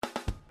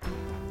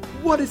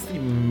What is the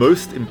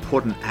most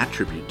important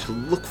attribute to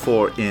look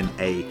for in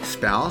a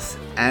spouse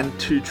and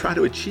to try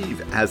to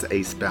achieve as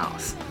a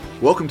spouse?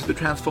 Welcome to the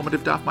Transformative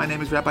Daf. My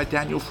name is Rabbi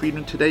Daniel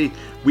Friedman. Today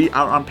we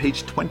are on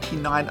page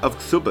 29 of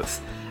Kesubos,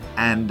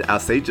 and our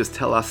sages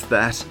tell us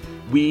that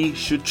we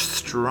should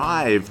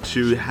strive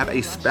to have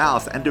a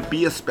spouse and to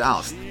be a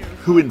spouse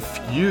who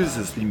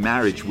infuses the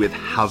marriage with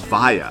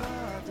Havayah.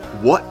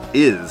 What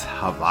is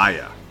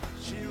Havayah?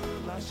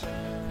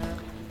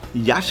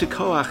 Yasher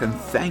Koach, and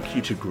thank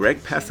you to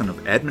Greg Pesson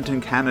of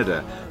Edmonton,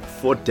 Canada,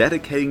 for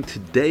dedicating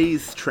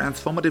today's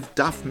Transformative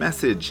Daf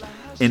message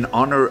in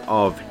honor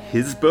of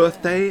his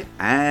birthday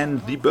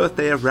and the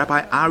birthday of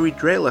Rabbi Ari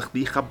Drelich,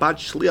 the Chabad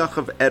Shliach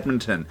of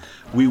Edmonton.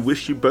 We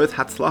wish you both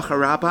Hatzlacha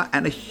Rabbah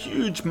and a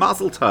huge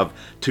Mazel Tov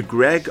to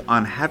Greg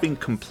on having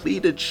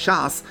completed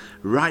Shas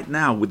right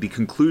now with the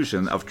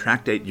conclusion of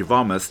Tractate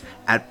Yevamos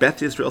at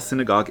Beth Israel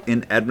Synagogue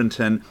in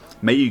Edmonton.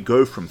 May you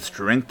go from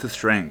strength to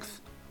strength.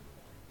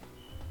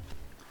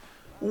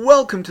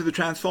 Welcome to the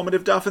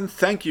Transformative Daf, and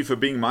thank you for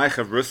being my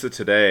chavrusa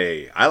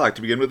today. I like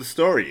to begin with a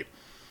story.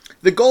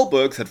 The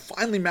Goldbergs had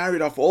finally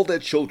married off all their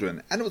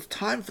children, and it was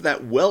time for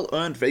that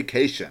well-earned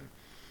vacation.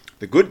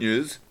 The good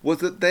news was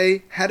that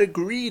they had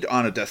agreed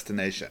on a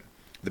destination.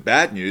 The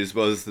bad news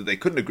was that they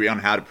couldn't agree on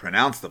how to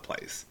pronounce the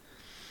place.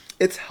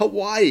 "It's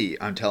Hawaii,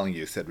 I'm telling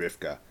you," said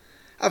Rivka.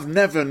 "I've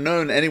never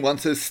known anyone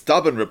so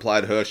stubborn,"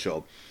 replied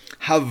Herschel.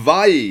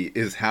 "Havayah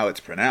is how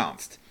it's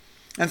pronounced."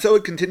 And so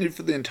it continued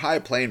for the entire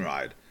plane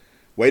ride.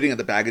 Waiting at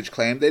the baggage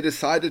claim, they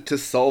decided to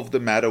solve the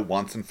matter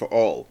once and for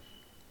all.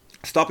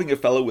 Stopping a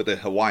fellow with a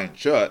Hawaiian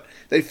shirt,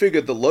 they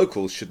figured the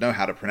locals should know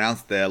how to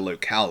pronounce their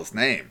locale's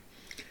name.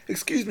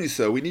 "Excuse me,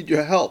 sir, we need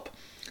your help.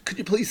 Could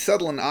you please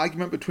settle an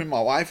argument between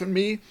my wife and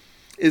me?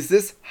 Is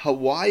this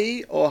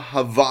Hawaii or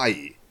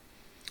Havayah?"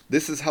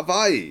 "This is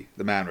Havayah,"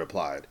 the man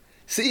replied.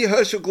 "See,"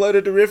 Herschel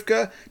gloated to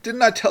Rivka,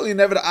 "didn't I tell you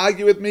never to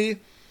argue with me?"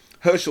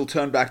 Herschel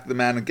turned back to the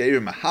man and gave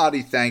him a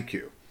hearty thank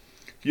you.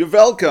 "You're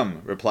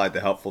welcome," replied the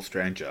helpful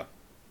stranger.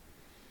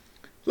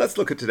 Let's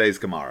look at today's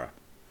Gemara.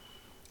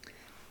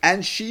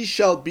 "And she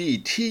shall be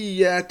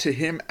tiyeh to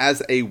him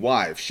as a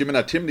wife." Shimon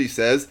HaTimni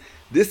says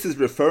this is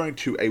referring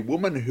to a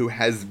woman who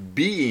has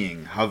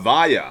being,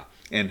 Havayah,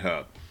 in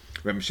her.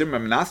 Reb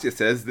Shimon Manasseh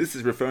says this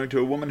is referring to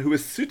a woman who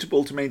is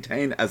suitable to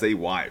maintain as a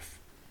wife.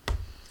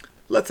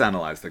 Let's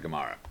analyze the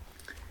Gemara.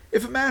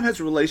 If a man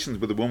has relations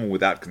with a woman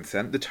without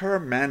consent, the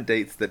Torah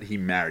mandates that he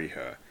marry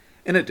her.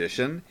 In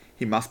addition,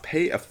 he must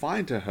pay a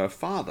fine to her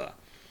father.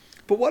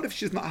 But what if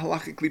she's not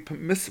halachically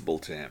permissible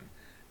to him?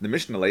 The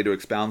Mishnah later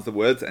expounds the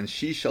words, "and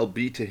she shall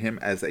be to him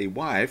as a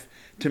wife,"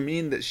 to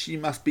mean that she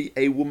must be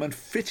a woman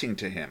fitting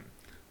to him.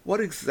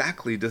 What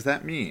exactly does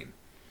that mean?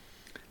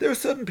 There are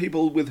certain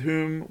people with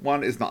whom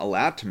one is not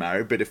allowed to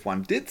marry, but if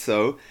one did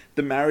so,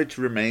 the marriage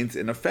remains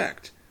in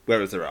effect,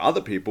 whereas there are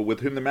other people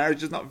with whom the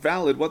marriage is not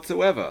valid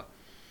whatsoever.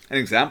 An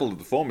example of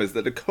the former is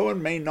that a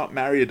Kohen may not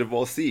marry a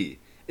divorcee.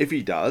 If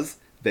he does,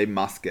 they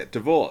must get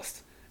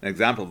divorced. An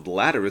example of the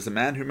latter is a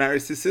man who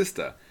marries his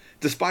sister.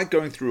 Despite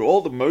going through all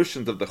the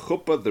motions of the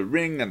chuppah, the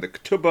ring, and the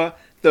ketubah,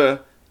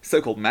 the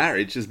so-called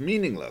marriage is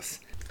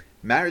meaningless.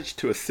 Marriage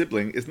to a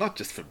sibling is not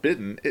just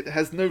forbidden, it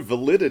has no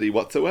validity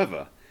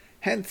whatsoever.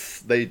 Hence,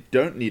 they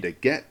don't need a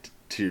get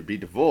to be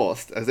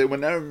divorced, as they were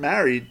never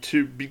married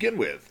to begin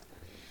with.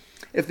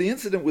 If the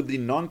incident with the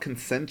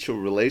non-consensual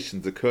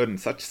relations occurred in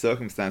such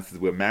circumstances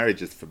where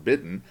marriage is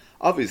forbidden,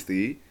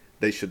 obviously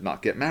they should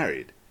not get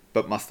married.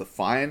 But must the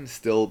fine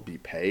still be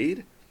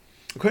paid?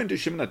 According to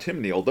Shimon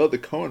HaTimni, although the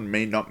Kohen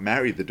may not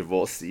marry the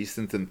divorcee,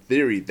 since in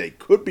theory they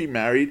could be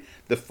married,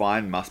 the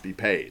fine must be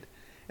paid.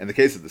 In the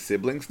case of the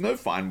siblings, no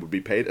fine would be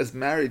paid, as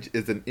marriage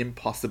is an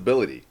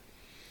impossibility.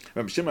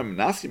 Reb Shimon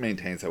Manasseh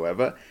maintains,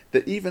 however,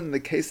 that even in the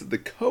case of the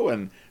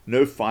Kohen,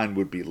 no fine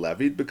would be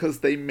levied,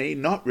 because they may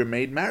not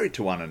remain married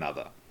to one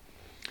another.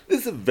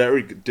 This is a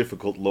very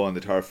difficult law in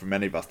the Torah for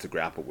many of us to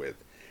grapple with.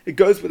 It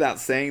goes without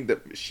saying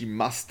that she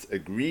must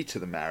agree to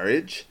the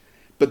marriage,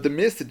 but the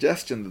mere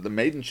suggestion that the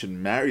maiden should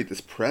marry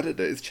this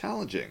predator is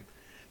challenging.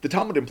 The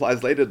Talmud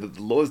implies later that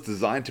the law is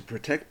designed to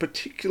protect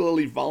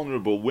particularly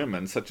vulnerable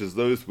women, such as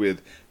those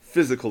with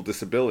physical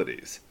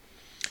disabilities.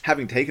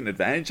 Having taken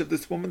advantage of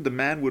this woman, the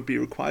man would be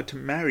required to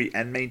marry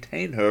and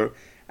maintain her,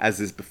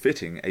 as is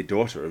befitting a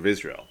daughter of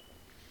Israel.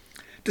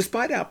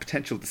 Despite our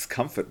potential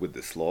discomfort with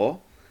this law,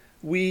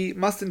 we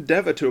must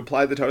endeavor to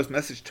apply the Torah's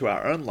message to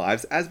our own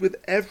lives, as with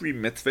every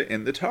mitzvah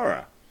in the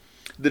Torah.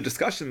 The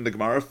discussion in the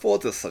Gemara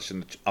affords us such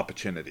an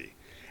opportunity.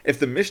 If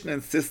the Mishnah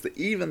insists that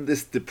even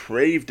this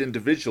depraved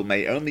individual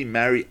may only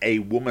marry a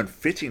woman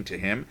fitting to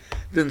him,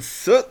 then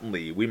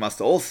certainly we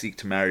must all seek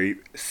to marry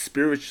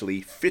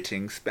spiritually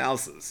fitting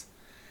spouses.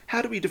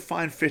 How do we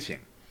define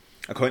fitting?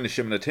 According to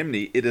Shimon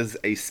HaTimni, it is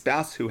a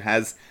spouse who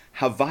has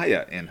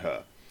Havayah in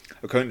her.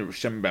 According to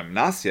Shimon ben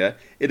Manasseh,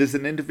 it is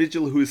an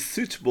individual who is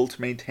suitable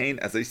to maintain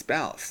as a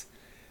spouse.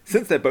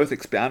 Since they're both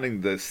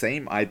expounding the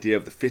same idea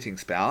of the fitting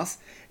spouse,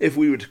 if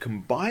we were to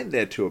combine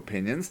their two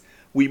opinions,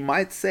 we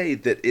might say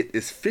that it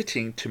is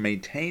fitting to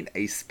maintain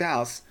a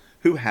spouse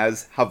who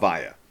has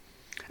Havayah.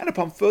 And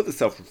upon further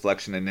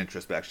self-reflection and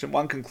introspection,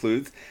 one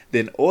concludes that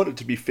in order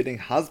to be fitting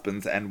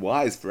husbands and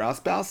wives for our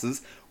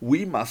spouses,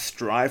 we must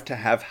strive to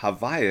have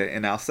Havayah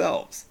in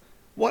ourselves.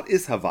 What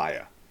is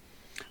Havayah?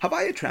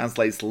 Havayah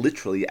translates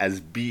literally as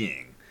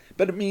being,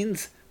 but it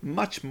means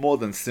much more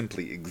than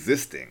simply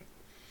existing.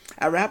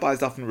 Our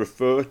rabbis often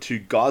refer to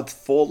God's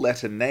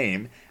four-letter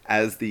name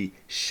as the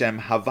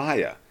Shem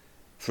Havayah.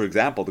 For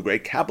example, the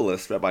great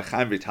Kabbalist Rabbi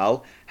Chaim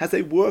Vital has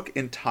a work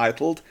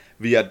entitled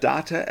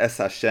V'yadata es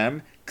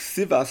Hashem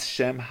Kesubos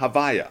Shem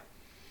Havayah.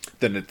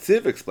 The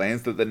Netziv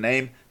explains that the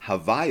name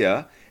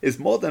Havayah is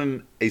more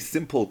than a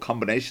simple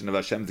combination of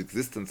Hashem's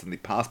existence in the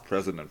past,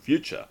 present, and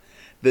future.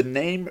 The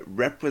name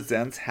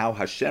represents how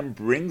Hashem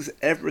brings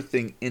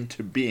everything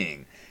into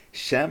being.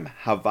 Shem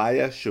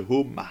Havayah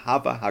Shehu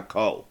Mahava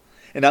Hakol.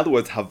 In other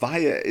words,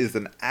 Havayah is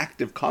an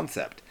active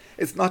concept.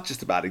 It's not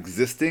just about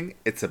existing,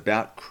 it's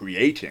about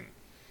creating.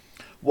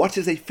 What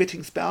is a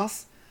fitting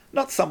spouse?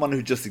 Not someone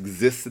who just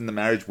exists in the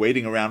marriage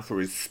waiting around for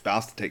his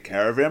spouse to take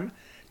care of him.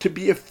 To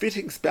be a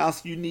fitting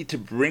spouse, you need to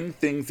bring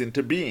things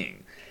into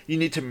being. You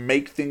need to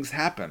make things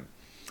happen.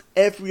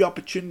 Every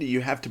opportunity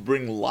you have to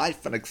bring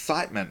life and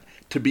excitement,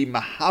 to be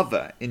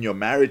mahava in your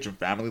marriage and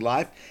family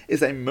life,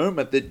 is a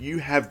moment that you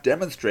have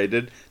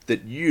demonstrated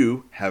that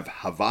you have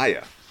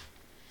Havayah.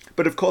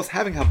 But of course,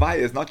 having Havayah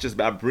is not just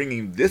about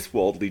bringing this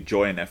worldly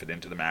joy and effort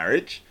into the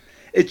marriage.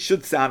 It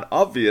should sound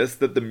obvious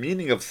that the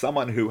meaning of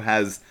someone who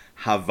has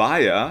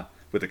Havayah,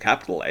 with a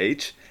capital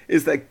H,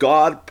 is that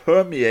God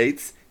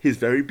permeates his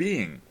very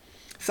being.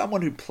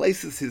 Someone who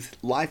places his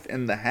life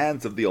in the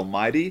hands of the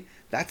Almighty,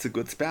 that's a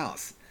good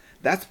spouse.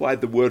 That's why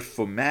the word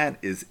for man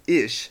is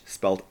Ish,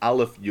 spelled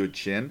Aleph Yud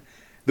Shin.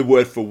 The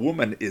word for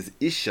woman is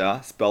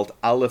Isha, spelled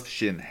Aleph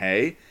Shin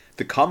Hey.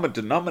 The common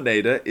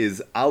denominator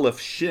is Aleph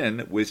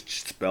Shin,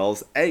 which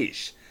spells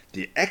Aish.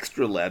 The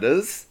extra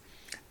letters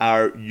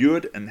are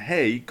Yud and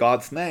Hey,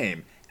 God's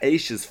name.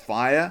 Aish is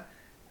fire,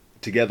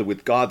 together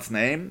with God's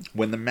name.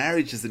 When the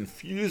marriage is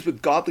infused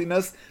with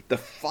godliness, the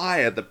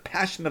fire, the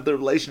passion of the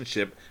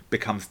relationship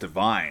becomes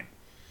divine.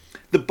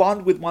 The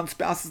bond with one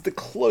spouse is the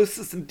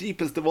closest and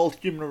deepest of all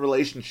human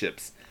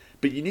relationships,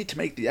 but you need to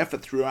make the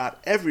effort throughout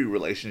every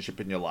relationship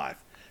in your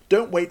life.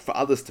 Don't wait for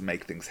others to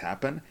make things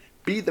happen.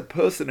 Be the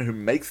person who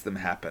makes them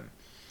happen.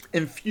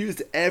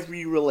 Infuse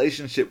every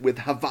relationship with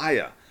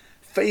Havayah,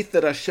 faith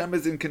that Hashem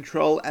is in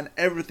control and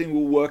everything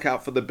will work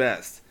out for the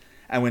best.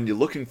 And when you're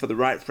looking for the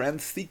right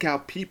friends, seek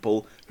out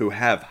people who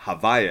have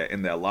Havayah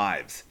in their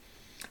lives.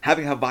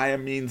 Having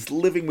Havayah means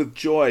living with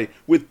joy,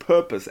 with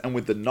purpose, and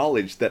with the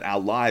knowledge that our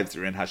lives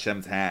are in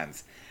Hashem's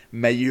hands.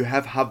 May you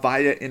have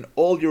Havayah in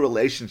all your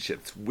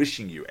relationships,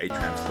 wishing you a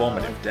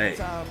transformative day.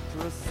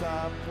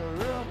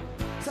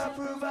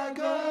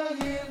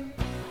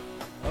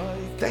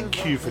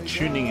 Thank you for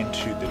tuning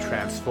into the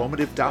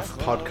Transformative Daf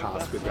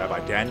podcast with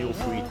Rabbi Daniel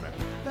Friedman.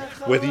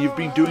 Whether you've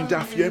been doing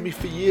Daf Yomi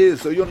for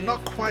years or you're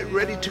not quite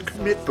ready to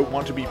commit but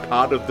want to be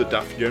part of the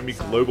Daf Yomi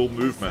global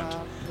movement,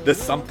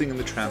 there's something in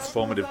the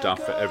Transformative Daf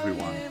for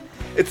everyone.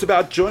 It's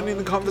about joining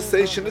the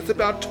conversation. It's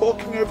about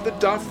talking over the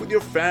Daf with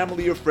your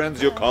family, your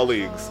friends, your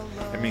colleagues.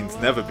 It means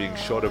never being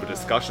short of a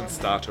discussion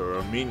starter or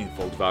a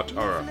meaningful Dvar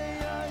Torah.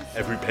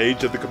 Every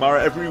page of the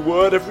Gemara, every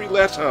word, every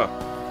letter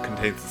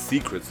contains the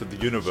secrets of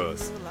the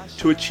universe.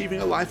 To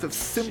achieving a life of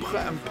simcha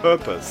and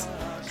purpose,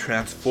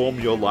 transform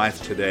your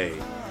life today.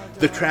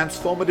 The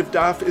Transformative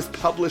Daf is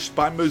published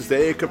by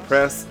Mosaic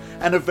Press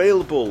and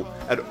available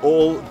at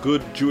all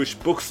good Jewish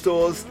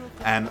bookstores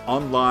and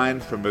online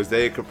from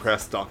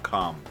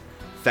mosaicpress.com.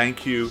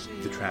 Thank you,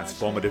 the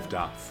Transformative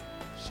Daf.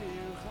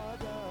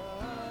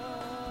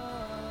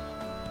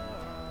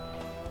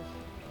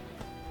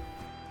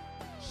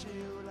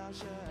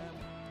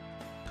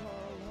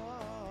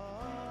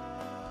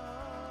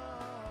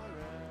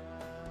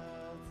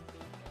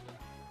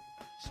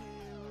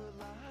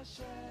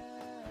 Hashem,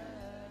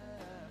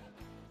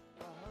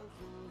 Baruch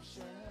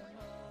Hashem.